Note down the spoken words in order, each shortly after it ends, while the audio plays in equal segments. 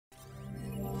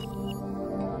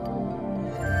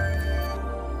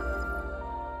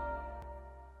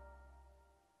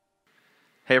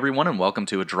Hey everyone, and welcome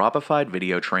to a Dropified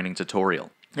Video Training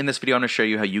tutorial. In this video I'm going to show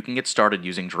you how you can get started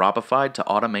using Dropified to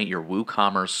automate your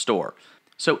WooCommerce store.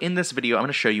 So in this video I'm going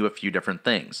to show you a few different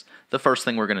things. The first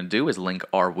thing we're going to do is link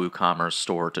our WooCommerce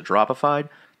store to Dropified.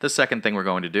 The second thing we're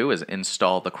going to do is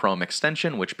install the Chrome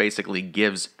extension, which basically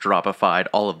gives Dropified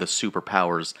all of the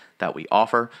superpowers that we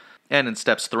offer. And in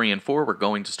steps 3 and 4 we're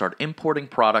going to start importing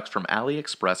products from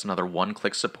AliExpress and other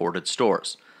one-click supported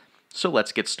stores. So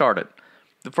let's get started.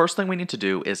 The first thing we need to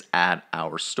do is add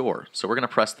our store. So we're going to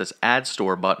press this Add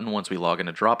Store button once we log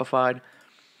into Dropified.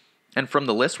 And from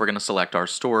the list, we're going to select our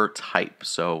store type.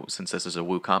 So since this is a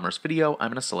WooCommerce video, I'm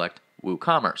going to select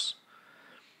WooCommerce.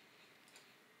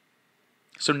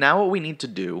 So now what we need to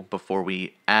do before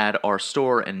we add our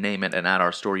store and name it and add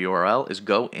our store URL is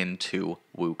go into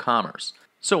WooCommerce.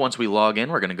 So once we log in,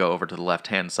 we're going to go over to the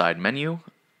left-hand side menu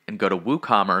and go to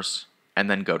WooCommerce and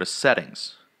then go to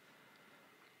Settings.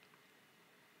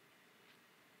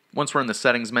 Once we're in the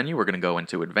Settings menu, we're going to go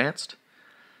into Advanced,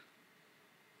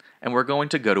 and we're going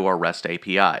to go to our REST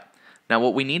API. Now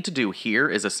what we need to do here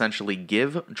is essentially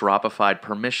give Dropified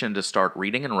permission to start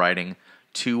reading and writing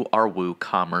to our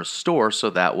WooCommerce store, so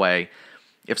that way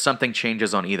if something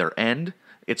changes on either end,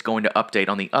 it's going to update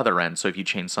on the other end. So if you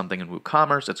change something in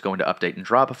WooCommerce, it's going to update in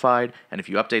Dropified, and if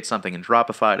you update something in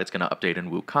Dropified, it's going to update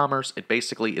in WooCommerce. It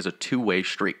basically is a two-way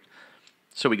street.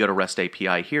 So we go to REST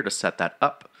API here to set that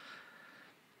up.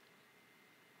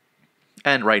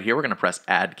 And right here, we're going to press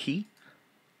Add Key.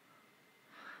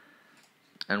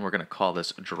 And we're going to call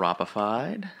this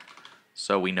Dropified,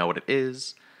 so we know what it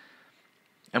is.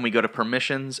 And we go to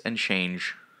Permissions and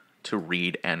change to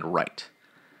Read and Write.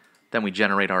 Then we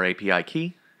generate our API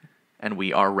key, and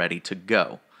we are ready to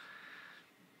go.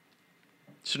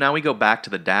 So now we go back to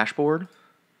the dashboard,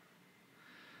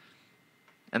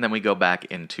 and then we go back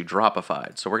into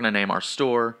Dropified. So we're going to name our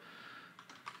store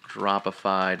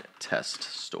Dropified Test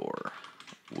Store.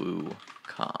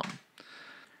 WooCom.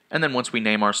 And then once we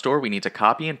name our store, we need to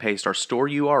copy and paste our store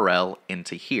URL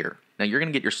into here. Now you're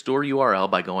going to get your store URL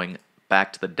by going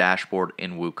back to the dashboard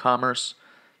in WooCommerce,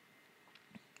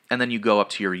 and then you go up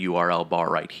to your URL bar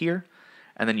right here,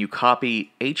 and then you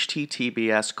copy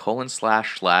https://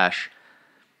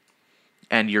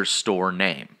 and your store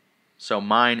name. So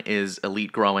mine is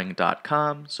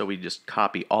elitegrowing.com, so we just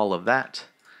copy all of that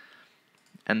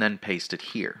and then paste it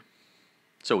here.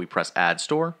 So we press Add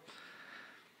Store,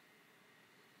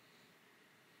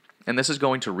 and this is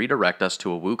going to redirect us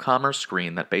to a WooCommerce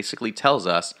screen that basically tells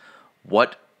us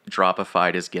what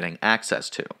Dropified is getting access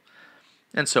to.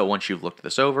 And so once you've looked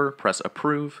this over, press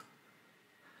Approve,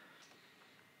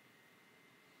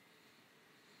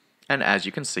 and as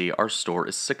you can see, our store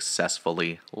is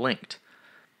successfully linked.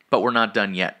 But we're not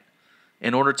done yet.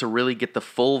 In order to really get the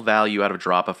full value out of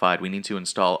Dropified, we need to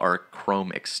install our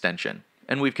Chrome extension.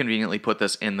 And we've conveniently put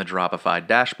this in the Dropified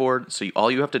dashboard, so all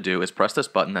you have to do is press this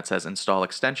button that says Install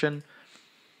Extension,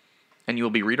 and you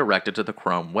will be redirected to the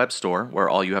Chrome web store, where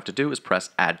all you have to do is press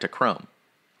Add to Chrome.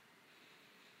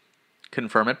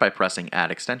 Confirm it by pressing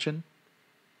Add Extension,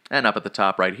 and up at the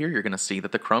top right here, you're going to see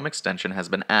that the Chrome extension has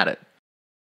been added.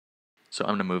 So I'm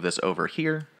going to move this over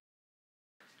here,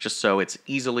 just so it's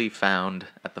easily found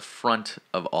at the front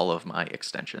of all of my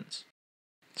extensions.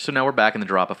 So now we're back in the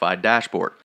Dropified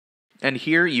dashboard. And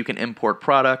here you can import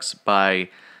products by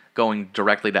going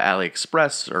directly to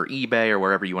AliExpress or eBay or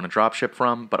wherever you want to dropship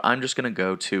from, but I'm just going to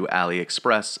go to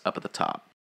AliExpress up at the top.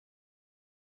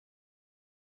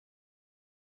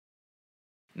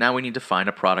 Now we need to find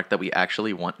a product that we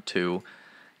actually want to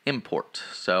import.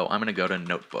 So I'm going to go to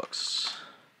Notebooks.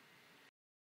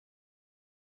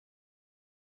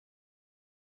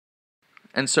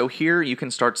 And so here you can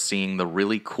start seeing the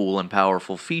really cool and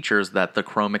powerful features that the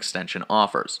Chrome extension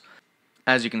offers.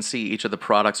 As you can see, each of the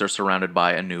products are surrounded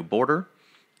by a new border.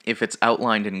 If it's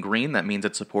outlined in green, that means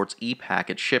it supports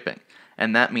e-packet shipping.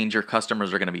 And that means your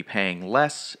customers are going to be paying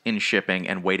less in shipping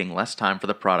and waiting less time for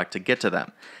the product to get to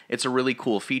them. It's a really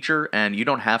cool feature, and you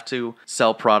don't have to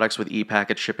sell products with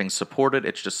e-packet shipping supported.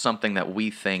 It's just something that we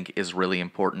think is really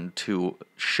important to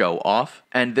show off.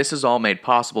 And this is all made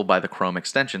possible by the Chrome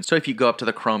extension. So if you go up to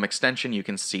the Chrome extension, you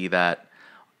can see that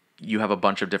you have a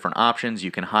bunch of different options.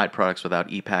 You can hide products without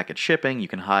e-packet shipping. You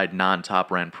can hide non-top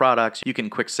brand products. You can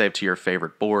quick save to your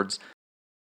favorite boards.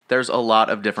 There's a lot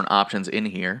of different options in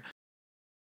here.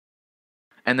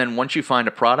 And then once you find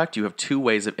a product, you have two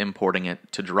ways of importing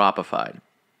it to Dropified.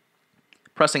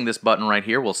 Pressing this button right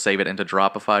here will save it into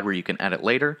Dropified where you can edit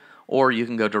later, or you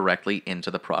can go directly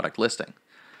into the product listing.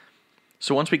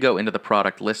 So once we go into the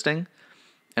product listing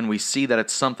and we see that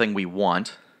it's something we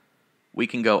want, we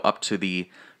can go up to the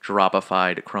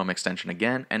Dropified Chrome extension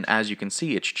again, and as you can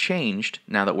see, it's changed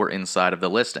now that we're inside of the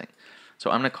listing. So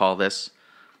I'm going to call this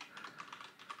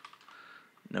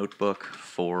Notebook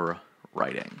for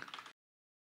Writing.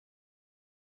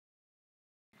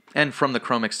 And from the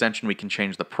Chrome extension, we can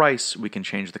change the price, we can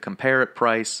change the compare it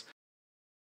price,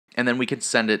 and then we can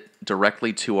send it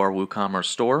directly to our WooCommerce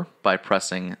store by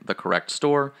pressing the correct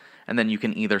store, and then you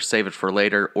can either save it for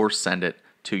later or send it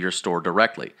to your store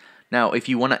directly. Now, if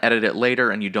you want to edit it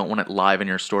later and you don't want it live in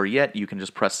your store yet, you can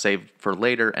just press save for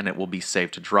later and it will be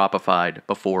saved to Dropified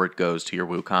before it goes to your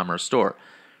WooCommerce store.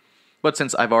 But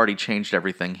since I've already changed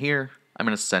everything here, I'm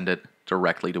going to send it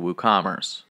directly to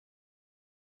WooCommerce.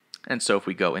 And so if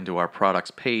we go into our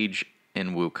products page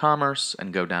in WooCommerce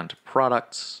and go down to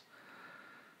products,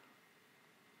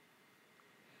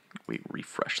 we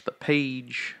refresh the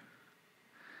page.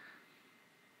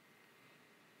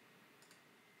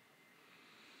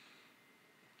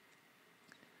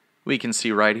 We can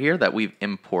see right here that we've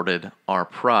imported our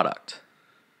product.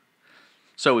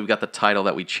 So we've got the title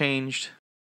that we changed.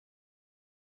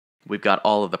 We've got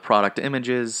all of the product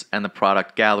images and the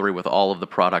product gallery with all of the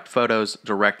product photos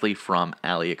directly from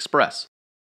AliExpress.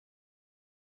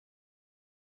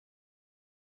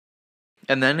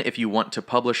 And then if you want to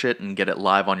publish it and get it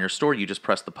live on your store, you just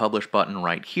press the publish button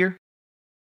right here.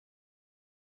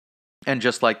 And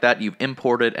just like that, you've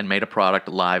imported and made a product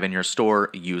live in your store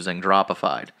using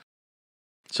Dropified.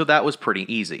 So that was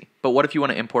pretty easy. But what if you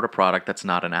want to import a product that's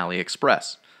not an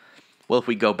AliExpress? Well, if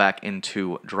we go back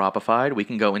into Dropified, we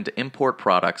can go into Import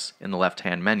Products in the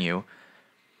left-hand menu,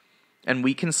 and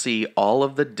we can see all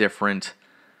of the different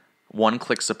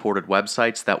one-click supported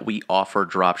websites that we offer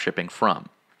dropshipping from.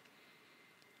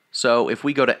 So if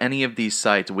we go to any of these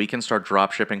sites, we can start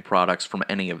dropshipping products from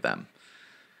any of them.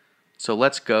 So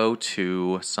let's go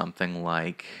to something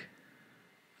like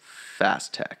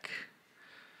Fast Tech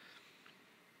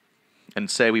and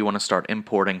say we want to start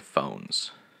importing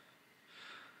phones.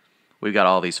 We've got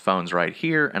all these phones right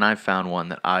here, and I found one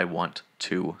that I want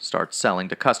to start selling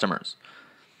to customers.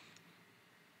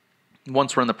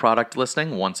 Once we're in the product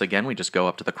listing, once again, we just go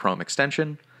up to the Chrome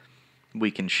extension. We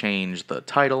can change the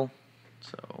title,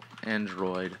 so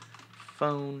Android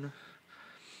phone.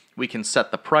 We can set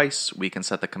the price, we can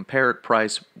set the compare it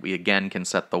price, we again can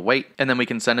set the weight, and then we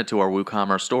can send it to our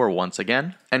WooCommerce store once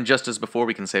again. And just as before,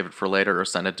 we can save it for later or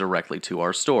send it directly to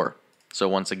our store. So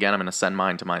once again, I'm going to send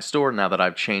mine to my store now that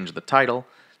I've changed the title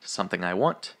to something I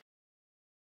want.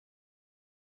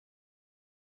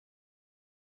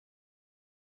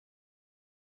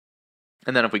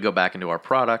 And then if we go back into our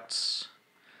products,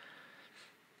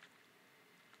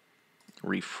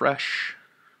 refresh,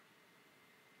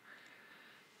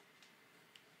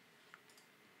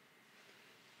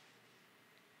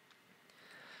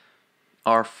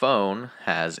 our phone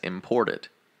has imported.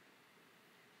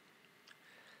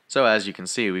 So as you can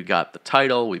see, we've got the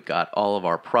title, we've got all of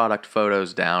our product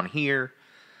photos down here.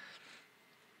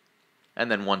 And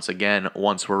then once again,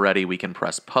 once we're ready, we can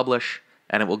press publish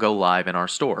and it will go live in our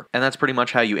store. And that's pretty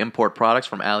much how you import products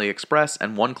from AliExpress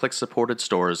and one-click supported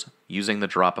stores using the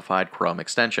Dropified Chrome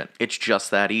extension. It's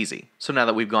just that easy. So now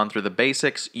that we've gone through the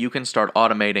basics, you can start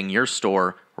automating your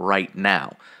store right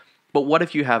now. But what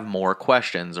if you have more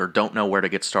questions or don't know where to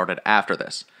get started after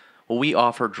this? Well, we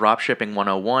offer Dropshipping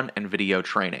 101 and video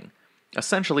training.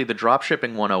 Essentially, the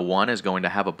Dropshipping 101 is going to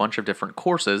have a bunch of different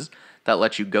courses that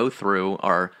let you go through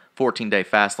our 14-day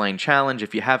fast lane challenge.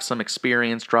 If you have some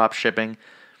experience dropshipping,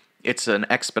 it's an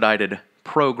expedited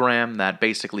program that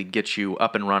basically gets you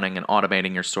up and running and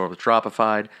automating your store with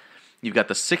Dropified. You've got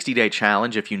the 60-day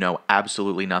challenge if you know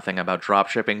absolutely nothing about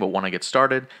dropshipping but want to get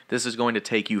started. This is going to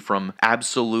take you from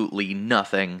absolutely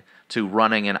nothing to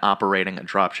running and operating a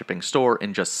dropshipping store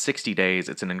in just 60 days.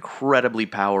 It's an incredibly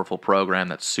powerful program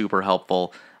that's super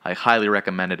helpful. I highly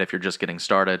recommend it if you're just getting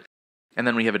started. And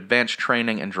then we have advanced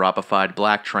training and Dropified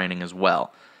Black training as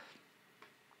well.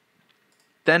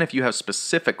 Then if you have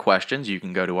specific questions, you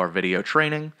can go to our video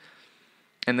training.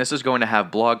 And this is going to have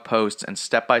blog posts and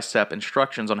step-by-step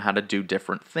instructions on how to do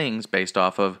different things based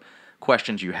off of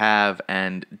questions you have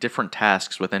and different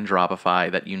tasks within Dropify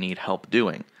that you need help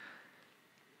doing.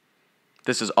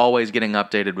 This is always getting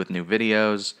updated with new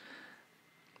videos.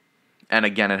 And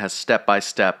again, it has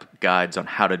step-by-step guides on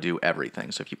how to do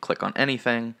everything. So if you click on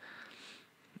anything,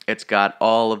 it's got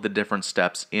all of the different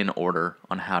steps in order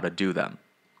on how to do them.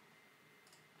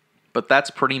 But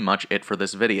that's pretty much it for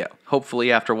this video.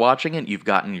 Hopefully after watching it, you've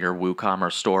gotten your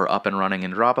WooCommerce store up and running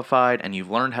in Dropified, and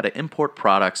you've learned how to import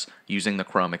products using the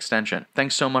Chrome extension.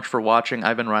 Thanks so much for watching.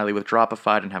 I've been Riley with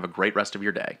Dropified, and have a great rest of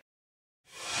your day.